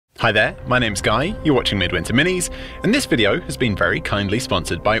Hi there, my name's Guy, you're watching Midwinter Minis, and this video has been very kindly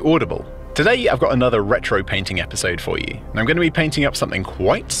sponsored by Audible. Today I've got another retro painting episode for you, and I'm going to be painting up something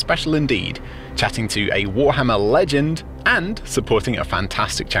quite special indeed, chatting to a Warhammer legend and supporting a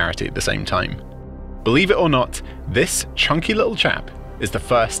fantastic charity at the same time. Believe it or not, this chunky little chap is the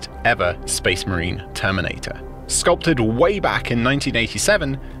first ever Space Marine Terminator. Sculpted way back in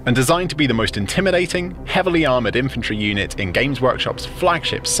 1987 and designed to be the most intimidating, heavily armoured infantry unit in Games Workshop's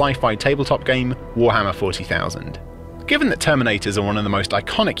flagship sci-fi tabletop game, Warhammer 40,000. Given that Terminators are one of the most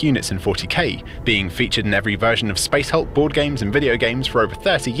iconic units in 40k, being featured in every version of Space Hulk board games and video games for over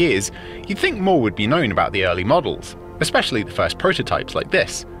 30 years, you'd think more would be known about the early models, especially the first prototypes like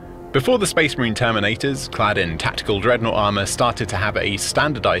this. Before the Space Marine Terminators, clad in tactical dreadnought armour, started to have a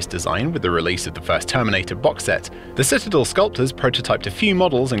standardised design with the release of the first Terminator box set, the Citadel sculptors prototyped a few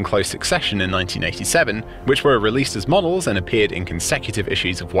models in close succession in 1987, which were released as models and appeared in consecutive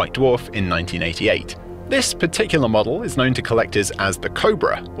issues of White Dwarf in 1988. This particular model is known to collectors as the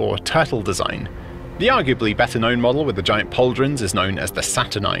Cobra, or Turtle design. The arguably better known model with the giant pauldrons is known as the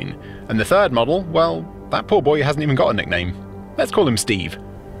Saturnine, and the third model, well, that poor boy hasn't even got a nickname. Let's call him Steve.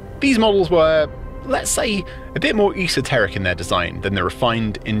 These models were, let's say, a bit more esoteric in their design than the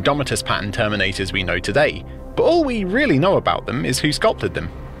refined Indomitus pattern Terminators we know today, but all we really know about them is who sculpted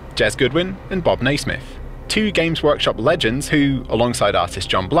them: Jez Goodwin and Bob Naismith, two Games Workshop legends who, alongside artist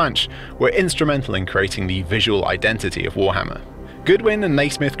John Blanche, were instrumental in creating the visual identity of Warhammer. Goodwin and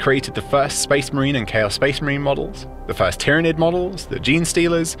Naismith created the first Space Marine and Chaos Space Marine models, the first Tyranid models, the Gene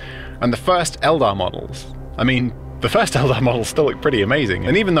Stealers, and the first Eldar models. I mean, the first Eldar models still look pretty amazing,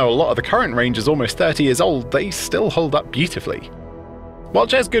 and even though a lot of the current range is almost 30 years old, they still hold up beautifully. While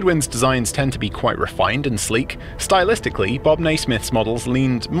Jez Goodwin's designs tend to be quite refined and sleek, stylistically, Bob Naismith's models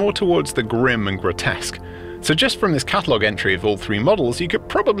leaned more towards the grim and grotesque. So just from this catalogue entry of all three models, you could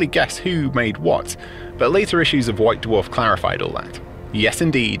probably guess who made what, but later issues of White Dwarf clarified all that. Yes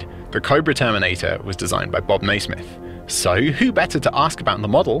indeed, the Cobra Terminator was designed by Bob Naismith. So who better to ask about the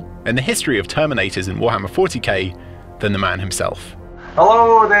model and the history of Terminators in Warhammer 40k than the man himself.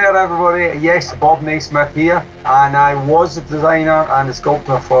 Hello there everybody, yes, Bob Naismith here, and I was the designer and the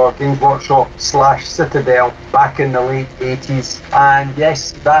sculptor for Games Workshop / Citadel back in the late 80s, and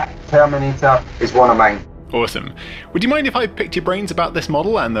yes, that Terminator is one of mine. Awesome. Would you mind if I picked your brains about this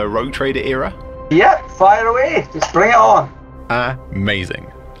model and the Rogue Trader era? Yep, fire away, just bring it on.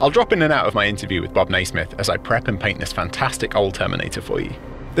 Amazing. I'll drop in and out of my interview with Bob Naismith as I prep and paint this fantastic old Terminator for you.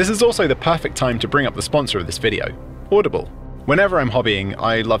 This is also the perfect time to bring up the sponsor of this video, Audible. Whenever I'm hobbying,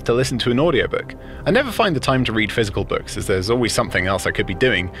 I love to listen to an audiobook. I never find the time to read physical books, as there's always something else I could be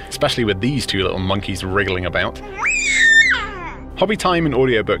doing, especially with these two little monkeys wriggling about. Hobby time and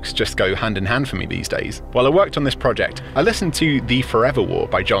audiobooks just go hand in hand for me these days. While I worked on this project, I listened to The Forever War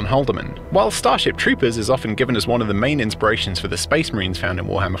by John Haldeman. While Starship Troopers is often given as one of the main inspirations for the Space Marines found in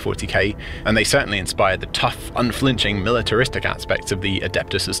Warhammer 40k, and they certainly inspired the tough, unflinching, militaristic aspects of the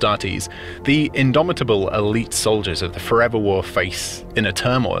Adeptus Astartes, the indomitable elite soldiers of the Forever War face inner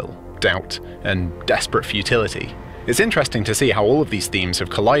turmoil, doubt, and desperate futility. It's interesting to see how all of these themes have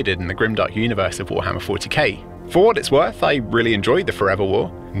collided in the grimdark universe of Warhammer 40k. For what it's worth, I really enjoyed the Forever War,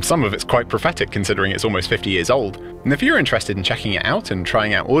 and some of it's quite prophetic considering it's almost 50 years old. And if you're interested in checking it out and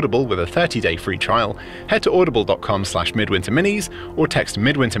trying out Audible with a 30-day free trial, head to audible.com/midwinterminis or text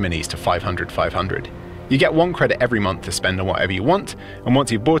midwinterminis to 500-500. You get 1 credit every month to spend on whatever you want, and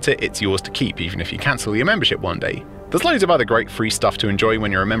once you've bought it, it's yours to keep even if you cancel your membership one day. There's loads of other great free stuff to enjoy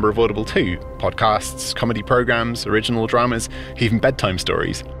when you're a member of Audible too: podcasts, comedy programs, original dramas, even bedtime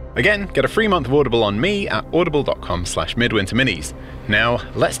stories. Again, get a free month of Audible on me at audible.com/midwinterminis. Now,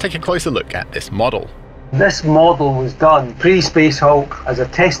 let's take a closer look at this model. This model was done pre-Space Hulk as a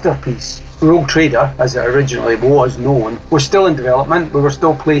tester piece. Rogue Trader, as it originally was known, was still in development. We were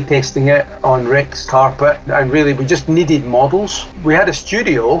still playtesting it on Rick's carpet, and really we just needed models. We had a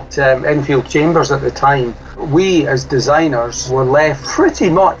studio at Enfield Chambers at the time. We as designers were left pretty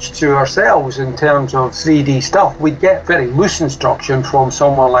much to ourselves in terms of 3D stuff. We'd get very loose instruction from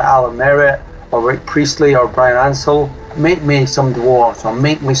someone like Alan Merritt or Rick Priestley or Brian Ansell. Make me some dwarves, or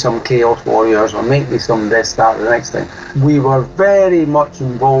make me some chaos warriors, or make me some this, that, the next thing. We were very much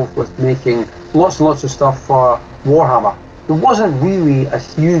involved with making lots and lots of stuff for Warhammer. There wasn't really a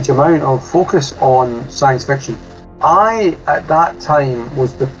huge amount of focus on science fiction. I, at that time,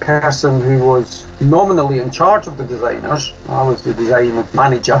 was the person who was nominally in charge of the designers. I was the design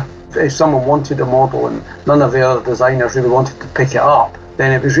manager. If someone wanted a model and none of the other designers really wanted to pick it up,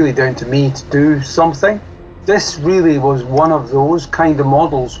 then it was really down to me to do something. This really was one of those kind of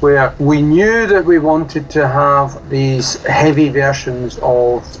models where we knew that we wanted to have these heavy versions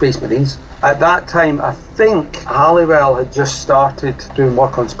of Space Marines. At that time, I think Halliwell had just started doing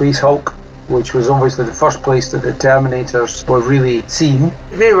work on Space Hulk, which was obviously the first place that the Terminators were really seen.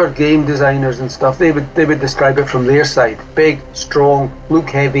 They were game designers and stuff. They would describe it from their side. Big, strong, look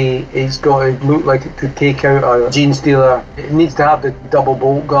heavy. It's got to look like it could take out a gene stealer. It needs to have the double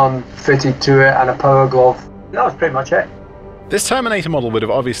bolt gun fitted to it and a power glove. That was pretty much it. This Terminator model would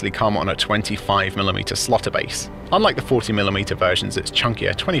have obviously come on a 25mm slaughter base, unlike the 40mm versions its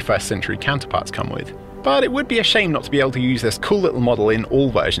chunkier 21st century counterparts come with. But it would be a shame not to be able to use this cool little model in all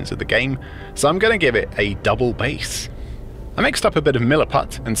versions of the game, so I'm going to give it a double base. I mixed up a bit of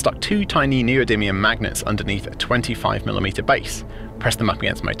milliput and stuck 2 tiny neodymium magnets underneath a 25mm base, pressed them up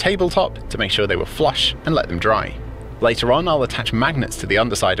against my tabletop to make sure they were flush and let them dry. Later on I'll attach magnets to the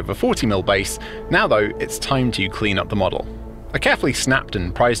underside of a 40mm base. Now though, it's time to clean up the model. I carefully snapped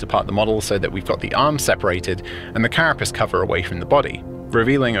and prized apart the model so that we've got the arms separated and the carapace cover away from the body,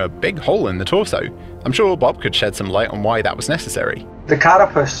 revealing a big hole in the torso. I'm sure Bob could shed some light on why that was necessary. The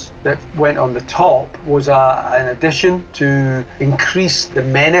carapace that went on the top was an addition to increase the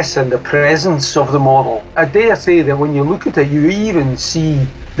menace and the presence of the model. I dare say that when you look at it, you even see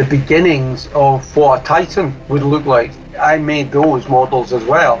the beginnings of what a Titan would look like. I made those models as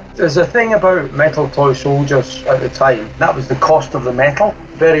well. There's a thing about metal toy soldiers at the time. That was the cost of the metal.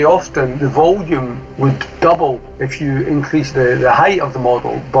 Very often the volume would double if you increase the height of the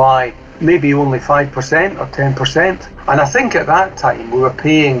model by maybe only 5% or 10%. And I think at that time we were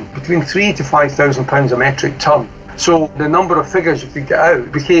paying between £3,000 to £5,000 a metric ton. So the number of figures you could get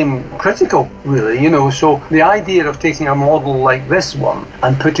out became critical, really, So the idea of taking a model like this one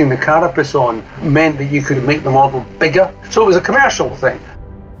and putting the carapace on meant that you could make the model bigger. So it was a commercial thing.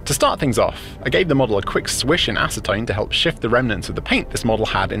 To start things off, I gave the model a quick swish in acetone to help shift the remnants of the paint this model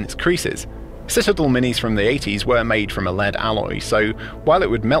had in its creases. Citadel minis from the 80s were made from a lead alloy, so while it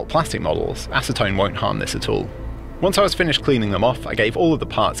would melt plastic models, acetone won't harm this at all. Once I was finished cleaning them off, I gave all of the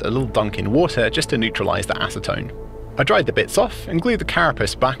parts a little dunk in water just to neutralise the acetone. I dried the bits off and glued the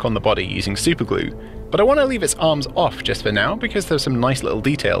carapace back on the body using superglue, but I want to leave its arms off just for now because there's some nice little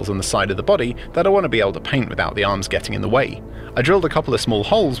details on the side of the body that I want to be able to paint without the arms getting in the way. I drilled a couple of small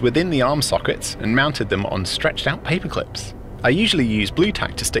holes within the arm sockets and mounted them on stretched out paper clips. I usually use blue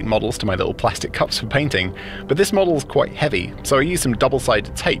tack to stick models to my little plastic cups for painting, but this model's quite heavy, so I used some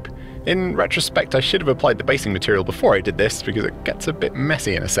double-sided tape. In retrospect, I should have applied the basing material before I did this because it gets a bit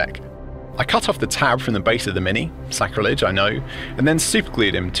messy in a sec. I cut off the tab from the base of the Mini, sacrilege I know, and then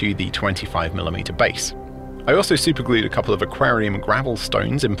superglued him to the 25mm base. I also superglued a couple of aquarium gravel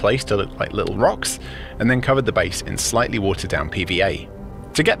stones in place to look like little rocks, and then covered the base in slightly watered down PVA.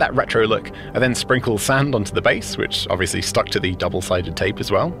 To get that retro look, I then sprinkled sand onto the base, which obviously stuck to the double-sided tape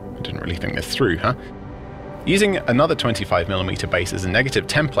as well. I didn't really think this through, huh? Using another 25mm base as a negative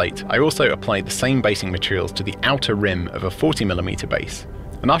template, I also applied the same basing materials to the outer rim of a 40mm base.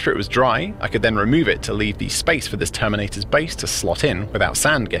 And after it was dry, I could then remove it to leave the space for this Terminator's base to slot in without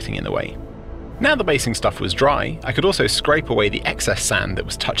sand getting in the way. Now the basing stuff was dry, I could also scrape away the excess sand that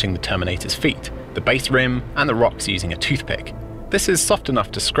was touching the Terminator's feet, the base rim, and the rocks using a toothpick. This is soft enough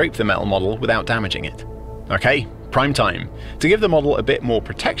to scrape the metal model without damaging it. Okay, prime time. To give the model a bit more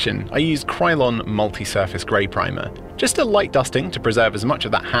protection, I used Krylon multi-surface grey primer. Just a light dusting to preserve as much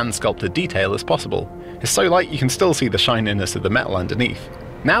of that hand-sculpted detail as possible. It's so light you can still see the shininess of the metal underneath.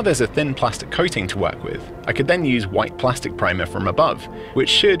 Now there's a thin plastic coating to work with. I could then use white plastic primer from above, which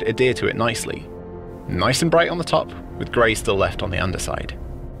should adhere to it nicely. Nice and bright on the top, with grey still left on the underside.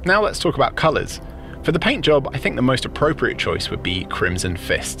 Now let's talk about colours. For the paint job, I think the most appropriate choice would be Crimson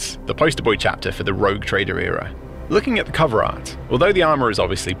Fists, the poster boy chapter for the Rogue Trader era. Looking at the cover art, although the armour is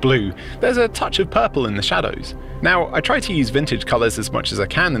obviously blue, there's a touch of purple in the shadows. Now, I try to use vintage colours as much as I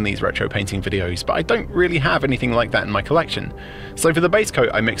can in these retro painting videos, but I don't really have anything like that in my collection. So for the base coat,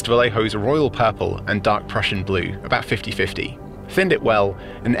 I mixed Vallejo's Royal Purple and Dark Prussian Blue, about 50-50, thinned it well,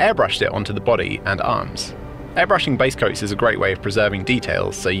 and airbrushed it onto the body and arms. Airbrushing base coats is a great way of preserving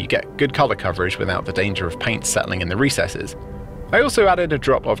details, so you get good colour coverage without the danger of paint settling in the recesses. I also added a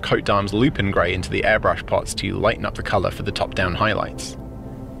drop of Coat d'Arms Lupin Grey into the airbrush pots to lighten up the colour for the top-down highlights.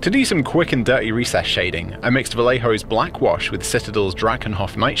 To do some quick and dirty recess shading, I mixed Vallejo's Black Wash with Citadel's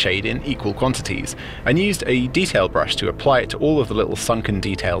Drakenhof Nightshade in equal quantities, and used a detail brush to apply it to all of the little sunken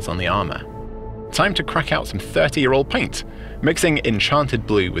details on the armour. Time to crack out some 30-year-old paint! Mixing Enchanted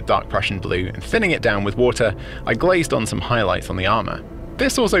Blue with Dark Prussian Blue and thinning it down with water, I glazed on some highlights on the armour.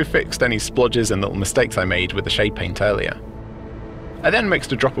 This also fixed any splodges and little mistakes I made with the shade paint earlier. I then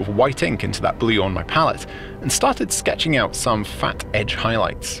mixed a drop of white ink into that blue on my palette and started sketching out some fat edge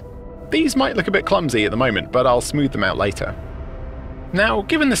highlights. These might look a bit clumsy at the moment, but I'll smooth them out later. Now,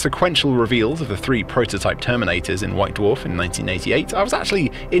 given the sequential reveals of the 3 prototype Terminators in White Dwarf in 1988, I was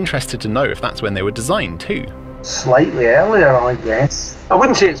actually interested to know if that's when they were designed too. Slightly earlier, I guess. I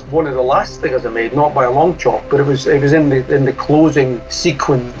wouldn't say it's one of the last figures I made, not by a long chalk, but it was in the closing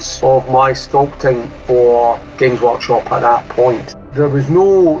sequence of my sculpting for Games Workshop at that point. There was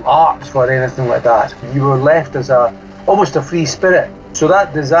no art or anything like that. You were left as almost a free spirit. So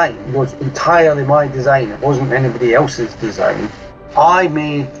that design was entirely my design. It wasn't anybody else's design. I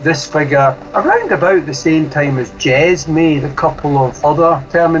made this figure around about the same time as Jez made a couple of other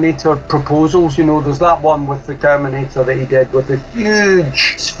Terminator proposals. You know, there's that one with the Terminator that he did with the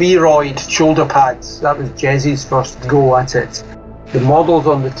huge spheroid shoulder pads. That was Jez's first go at it. The models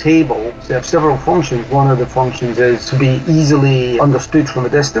on the table, they have several functions. One of the functions is to be easily understood from a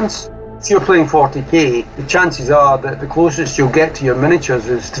distance. If you're playing 40k, the chances are that the closest you'll get to your miniatures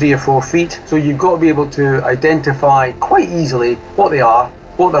is 3 or 4 feet. So you've got to be able to identify quite easily what they are,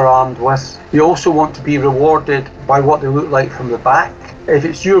 what they're armed with. You also want to be rewarded by what they look like from the back. If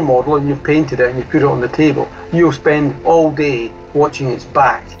it's your model and you've painted it and you put it on the table, you'll spend all day watching its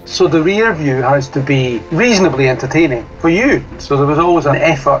back. So the rear view has to be reasonably entertaining for you. So there was always an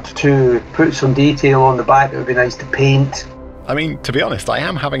effort to put some detail on the back that would be nice to paint. I mean, to be honest, I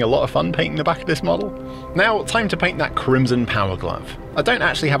am having a lot of fun painting the back of this model. Now, time to paint that Crimson Power Glove. I don't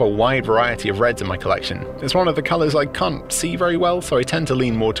actually have a wide variety of reds in my collection. It's one of the colours I can't see very well, so I tend to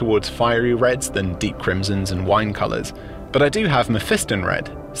lean more towards fiery reds than deep crimsons and wine colours. But I do have Mephiston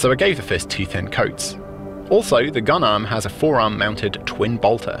red, so I gave the fist 2 thin coats. Also, the gun arm has a forearm mounted twin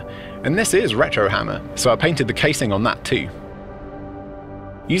bolter, and this is retro hammer, so I painted the casing on that too.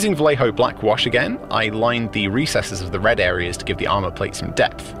 Using Vallejo black wash again, I lined the recesses of the red areas to give the armour plate some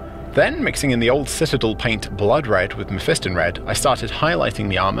depth. Then, mixing in the old Citadel paint Blood Red with Mephiston Red, I started highlighting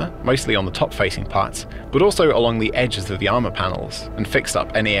the armour, mostly on the top facing parts, but also along the edges of the armour panels, and fixed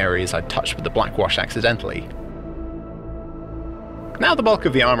up any areas I'd touched with the black wash accidentally. Now the bulk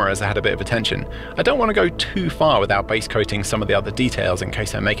of the armour has had a bit of attention, I don't want to go too far without base coating some of the other details in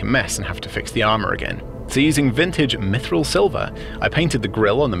case I make a mess and have to fix the armour again. So using vintage mithril silver, I painted the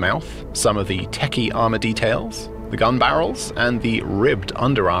grille on the mouth, some of the techie armour details, the gun barrels, and the ribbed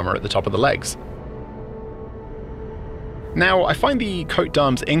under armour at the top of the legs. Now, I find the Coat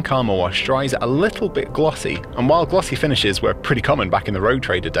D'Arms ink armour wash dries a little bit glossy, and while glossy finishes were pretty common back in the Rogue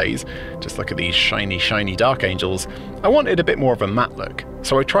Trader days, just look at these shiny Dark Angels, I wanted a bit more of a matte look,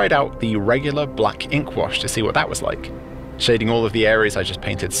 so I tried out the regular black ink wash to see what that was like. Shading all of the areas I just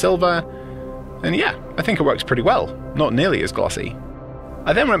painted silver, and yeah, I think it works pretty well, not nearly as glossy.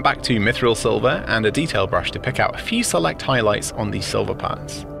 I then went back to mithril silver and a detail brush to pick out a few select highlights on these silver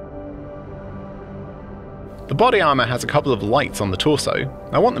parts. The body armour has a couple of lights on the torso.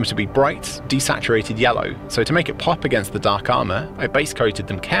 I want them to be bright, desaturated yellow, so to make it pop against the dark armour, I base coated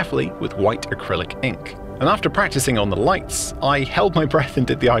them carefully with white acrylic ink. And after practicing on the lights, I held my breath and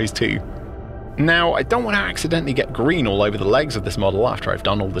did the eyes too. Now, I don't want to accidentally get green all over the legs of this model after I've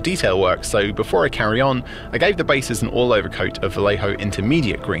done all the detail work, so before I carry on, I gave the bases an all-over coat of Vallejo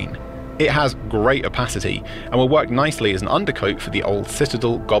Intermediate Green. It has great opacity, and will work nicely as an undercoat for the old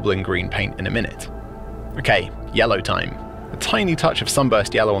Citadel Goblin Green paint in a minute. Okay, yellow time. A tiny touch of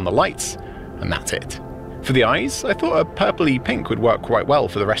sunburst yellow on the lights, and that's it. For the eyes, I thought a purpley pink would work quite well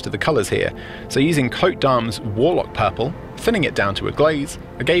for the rest of the colours here, so using Coat D'Arms Warlock Purple, thinning it down to a glaze,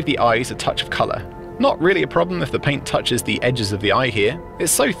 I gave the eyes a touch of colour. Not really a problem if the paint touches the edges of the eye here,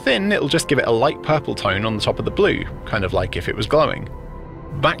 it's so thin it'll just give it a light purple tone on the top of the blue, kind of like if it was glowing.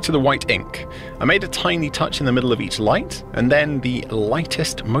 Back to the white ink. I made a tiny touch in the middle of each light, and then the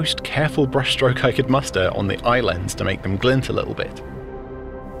lightest, most careful brushstroke I could muster on the eye lens to make them glint a little bit.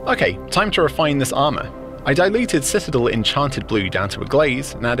 Okay, time to refine this armour. I diluted Citadel Enchanted Blue down to a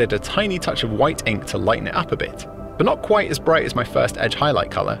glaze and added a tiny touch of white ink to lighten it up a bit, but not quite as bright as my first edge highlight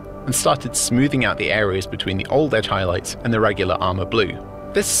colour, and started smoothing out the areas between the old edge highlights and the regular armour blue.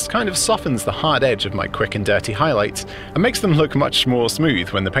 This kind of softens the hard edge of my quick and dirty highlights and makes them look much more smooth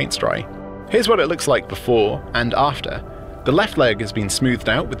when the paint's dry. Here's what it looks like before and after. The left leg has been smoothed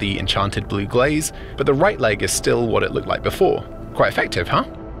out with the Enchanted Blue glaze, but the right leg is still what it looked like before. Quite effective, huh?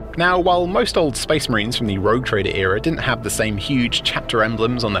 Now, while most old Space Marines from the Rogue Trader era didn't have the same huge chapter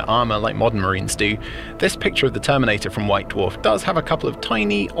emblems on their armour like modern Marines do, this picture of the Terminator from White Dwarf does have a couple of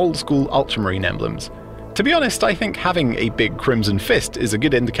tiny, old-school Ultramarine emblems. To be honest, I think having a big Crimson Fist is a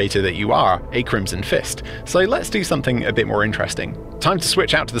good indicator that you are a Crimson Fist, so let's do something a bit more interesting. Time to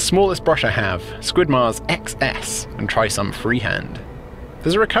switch out to the smallest brush I have, Squidmar's XS, and try some freehand.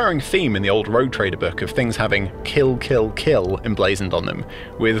 There's a recurring theme in the old Rogue Trader book of things having kill, kill, kill emblazoned on them,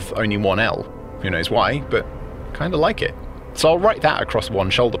 with only one L. Who knows why, but kinda like it. So I'll write that across one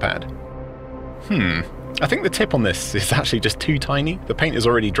shoulder pad. I think the tip on this is actually just too tiny. The paint is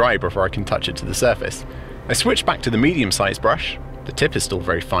already dry before I can touch it to the surface. I switch back to the medium-sized brush. The tip is still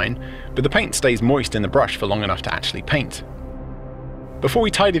very fine, but the paint stays moist in the brush for long enough to actually paint. Before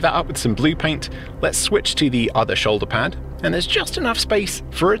we tidy that up with some blue paint, let's switch to the other shoulder pad, and there's just enough space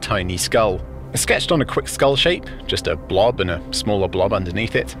for a tiny skull. I sketched on a quick skull shape, just a blob and a smaller blob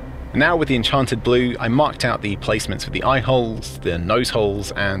underneath it. Now with the enchanted blue, I marked out the placements for the eye holes, the nose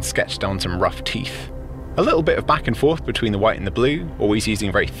holes, and sketched on some rough teeth. A little bit of back and forth between the white and the blue, always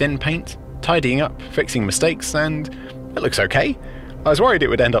using very thin paint, tidying up, fixing mistakes, and it looks okay. I was worried it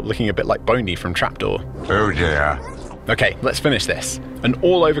would end up looking a bit like Boney from Trapdoor. Oh dear. Okay, let's finish this. An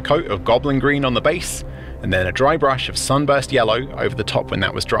all-over coat of goblin green on the base, and then a dry brush of sunburst yellow over the top when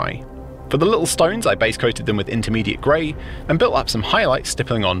that was dry. For the little stones, I base coated them with intermediate grey, and built up some highlights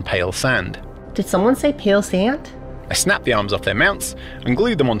stippling on pale sand. Did someone say pale sand? I snapped the arms off their mounts, and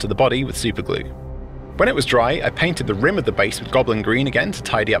glued them onto the body with super glue. When it was dry, I painted the rim of the base with goblin green again to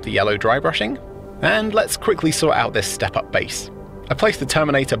tidy up the yellow dry brushing. And let's quickly sort out this step-up base. I placed the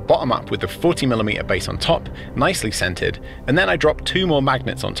Terminator bottom up with the 40mm base on top, nicely centered, and then I dropped 2 more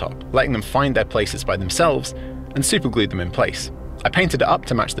magnets on top, letting them find their places by themselves, and superglued them in place. I painted it up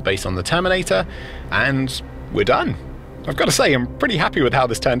to match the base on the Terminator, and we're done. I've got to say, I'm pretty happy with how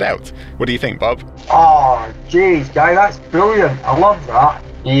this turned out. What do you think, Bob? Oh, jeez, guy, that's brilliant. I love that.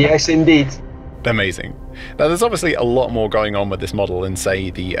 Yes, indeed. Amazing. Now there's obviously a lot more going on with this model than,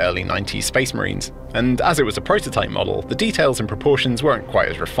 say, the early 90s Space Marines, and as it was a prototype model, the details and proportions weren't quite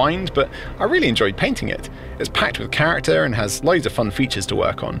as refined, but I really enjoyed painting it. It's packed with character and has loads of fun features to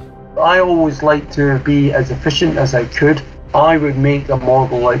work on. I always like to be as efficient as I could. I would make a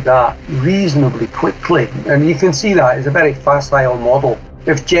model like that reasonably quickly, and you can see that it's a very facile model.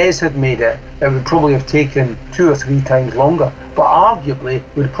 If Jez had made it, it would probably have taken 2 or 3 times longer, but arguably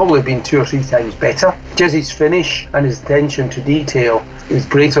would have probably been 2 or 3 times better. Jez's finish and his attention to detail is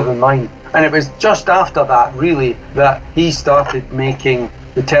greater than mine, and it was just after that really that he started making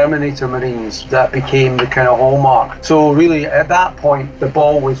the Terminator Marines that became the kind of hallmark. So really at that point the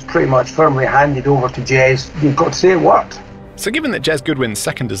ball was pretty much firmly handed over to Jez. You've got to say it worked. So given that Jez Goodwin's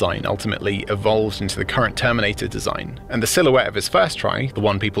second design ultimately evolved into the current Terminator design, and the silhouette of his first try, the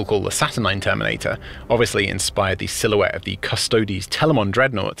one people call the Saturnine Terminator, obviously inspired the silhouette of the Custodes Telemon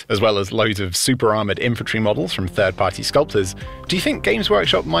Dreadnought, as well as loads of super armoured infantry models from third-party sculptors, do you think Games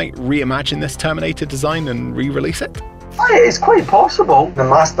Workshop might reimagine this Terminator design and re-release it? It's quite possible. The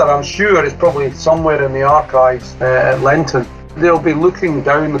master, I'm sure, is probably somewhere in the archives at Lenton. They'll be looking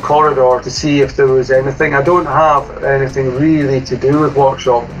down the corridor to see if there was anything. I don't have anything really to do with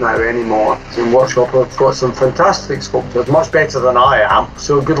Workshop now anymore. In Workshop have got some fantastic sculptors, much better than I am,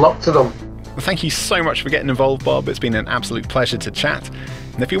 so good luck to them. Well, thank you so much for getting involved, Bob. It's been an absolute pleasure to chat.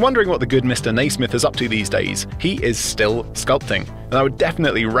 And if you're wondering what the good Mr. Naismith is up to these days, he is still sculpting, and I would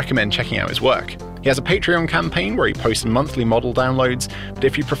definitely recommend checking out his work. He has a Patreon campaign where he posts monthly model downloads, but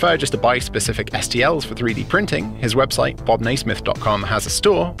if you prefer just to buy specific STLs for 3D printing, his website, bobnaismith.com, has a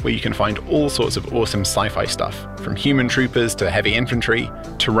store where you can find all sorts of awesome sci-fi stuff, from human troopers to heavy infantry,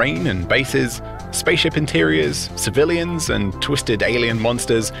 terrain and bases, spaceship interiors, civilians and twisted alien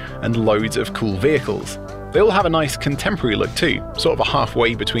monsters, and loads of cool vehicles. They all have a nice contemporary look too, sort of a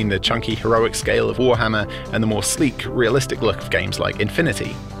halfway between the chunky heroic scale of Warhammer and the more sleek, realistic look of games like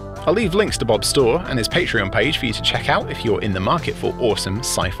Infinity. I'll leave links to Bob's store and his Patreon page for you to check out if you're in the market for awesome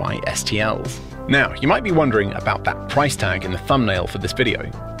sci-fi STLs. Now, you might be wondering about that price tag in the thumbnail for this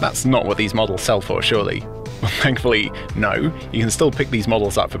video. That's not what these models sell for, surely. Well, thankfully, no. You can still pick these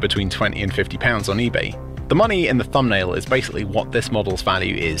models up for between £20 and £50 on eBay. The money in the thumbnail is basically what this model's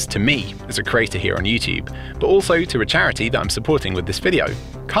value is to me as a creator here on YouTube, but also to a charity that I'm supporting with this video,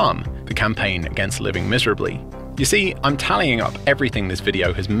 Calm, the campaign against living miserably. You see, I'm tallying up everything this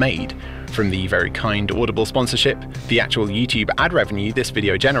video has made, from the very kind Audible sponsorship, the actual YouTube ad revenue this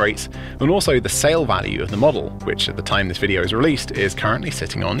video generates, and also the sale value of the model, which at the time this video is released is currently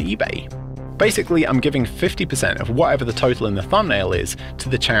sitting on eBay. Basically, I'm giving 50% of whatever the total in the thumbnail is to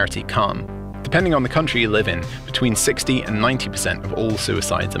the charity Calm. Depending on the country you live in, between 60 and 90% of all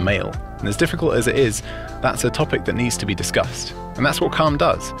suicides are male. And as difficult as it is, that's a topic that needs to be discussed. And that's what Calm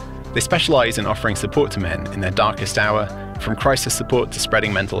does. They specialise in offering support to men in their darkest hour, from crisis support to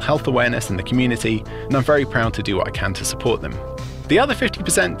spreading mental health awareness in the community, and I'm very proud to do what I can to support them. The other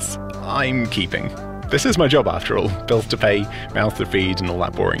 50% I'm keeping. This is my job after all, bills to pay, mouth to feed and all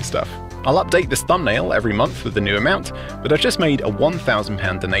that boring stuff. I'll update this thumbnail every month with the new amount, but I've just made a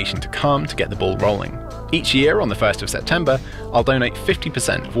 £1,000 donation to Calm to get the ball rolling. Each year on the 1st of September, I'll donate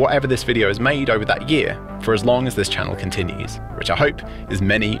 50% of whatever this video has made over that year, for as long as this channel continues, which I hope is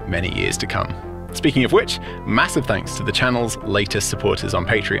many, many years to come. Speaking of which, massive thanks to the channel's latest supporters on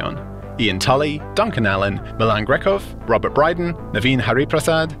Patreon: Ian Tully, Duncan Allen, Milan Grekov, Robert Bryden, Naveen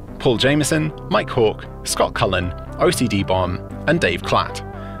Hariprasad, Paul Jameson, Mike Hawke, Scott Cullen, OCD Bomb, and Dave Klatt.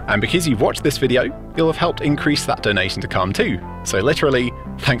 And because you've watched this video, you'll have helped increase that donation to Calm too. So literally,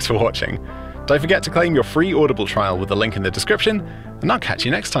 thanks for watching. Don't forget to claim your free Audible trial with the link in the description, and I'll catch you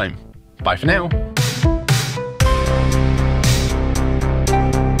next time. Bye for now.